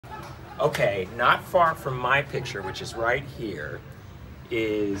Okay, not far from my picture, which is right here,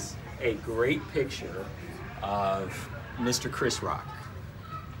 is a great picture of Mr. Chris Rock.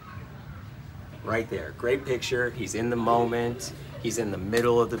 Right there, great picture. He's in the moment. He's in the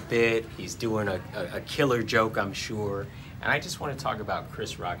middle of the bit. He's doing a killer joke, I'm sure. And I just want to talk about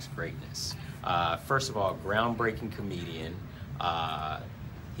Chris Rock's greatness. First of all, groundbreaking comedian.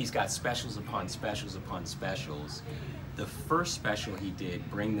 He's got specials upon specials upon specials. The first special he did,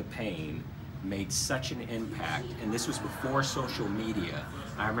 Bring the Pain, made such an impact, and this was before social media.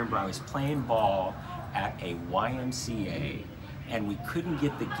 I remember I was playing ball at a YMCA, and we couldn't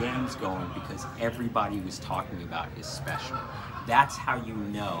get the games going because everybody was talking about his special. That's how you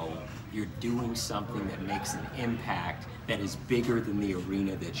know you're doing something that makes an impact that is bigger than the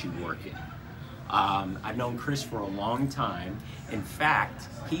arena that you work in. I've known Chris for a long time. In fact,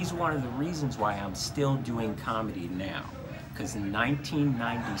 he's one of the reasons why I'm still doing comedy now. Because in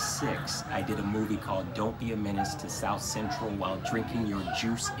 1996, I did a movie called Don't Be a Menace to South Central While Drinking Your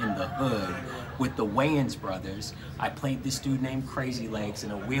Juice in the Hood with the Wayans brothers. I played this dude named Crazy Legs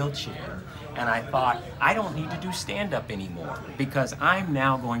in a wheelchair, and I thought, I don't need to do stand-up anymore because I'm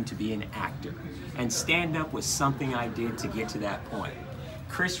now going to be an actor. And stand-up was something I did to get to that point.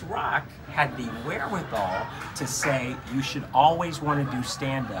 Chris Rock had the wherewithal to say you should always want to do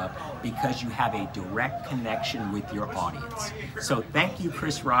stand-up because you have a direct connection with your audience. So thank you,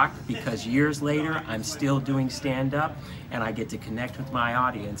 Chris Rock, because years later I'm still doing stand-up and I get to connect with my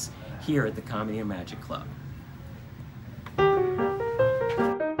audience here at the Comedy and Magic Club.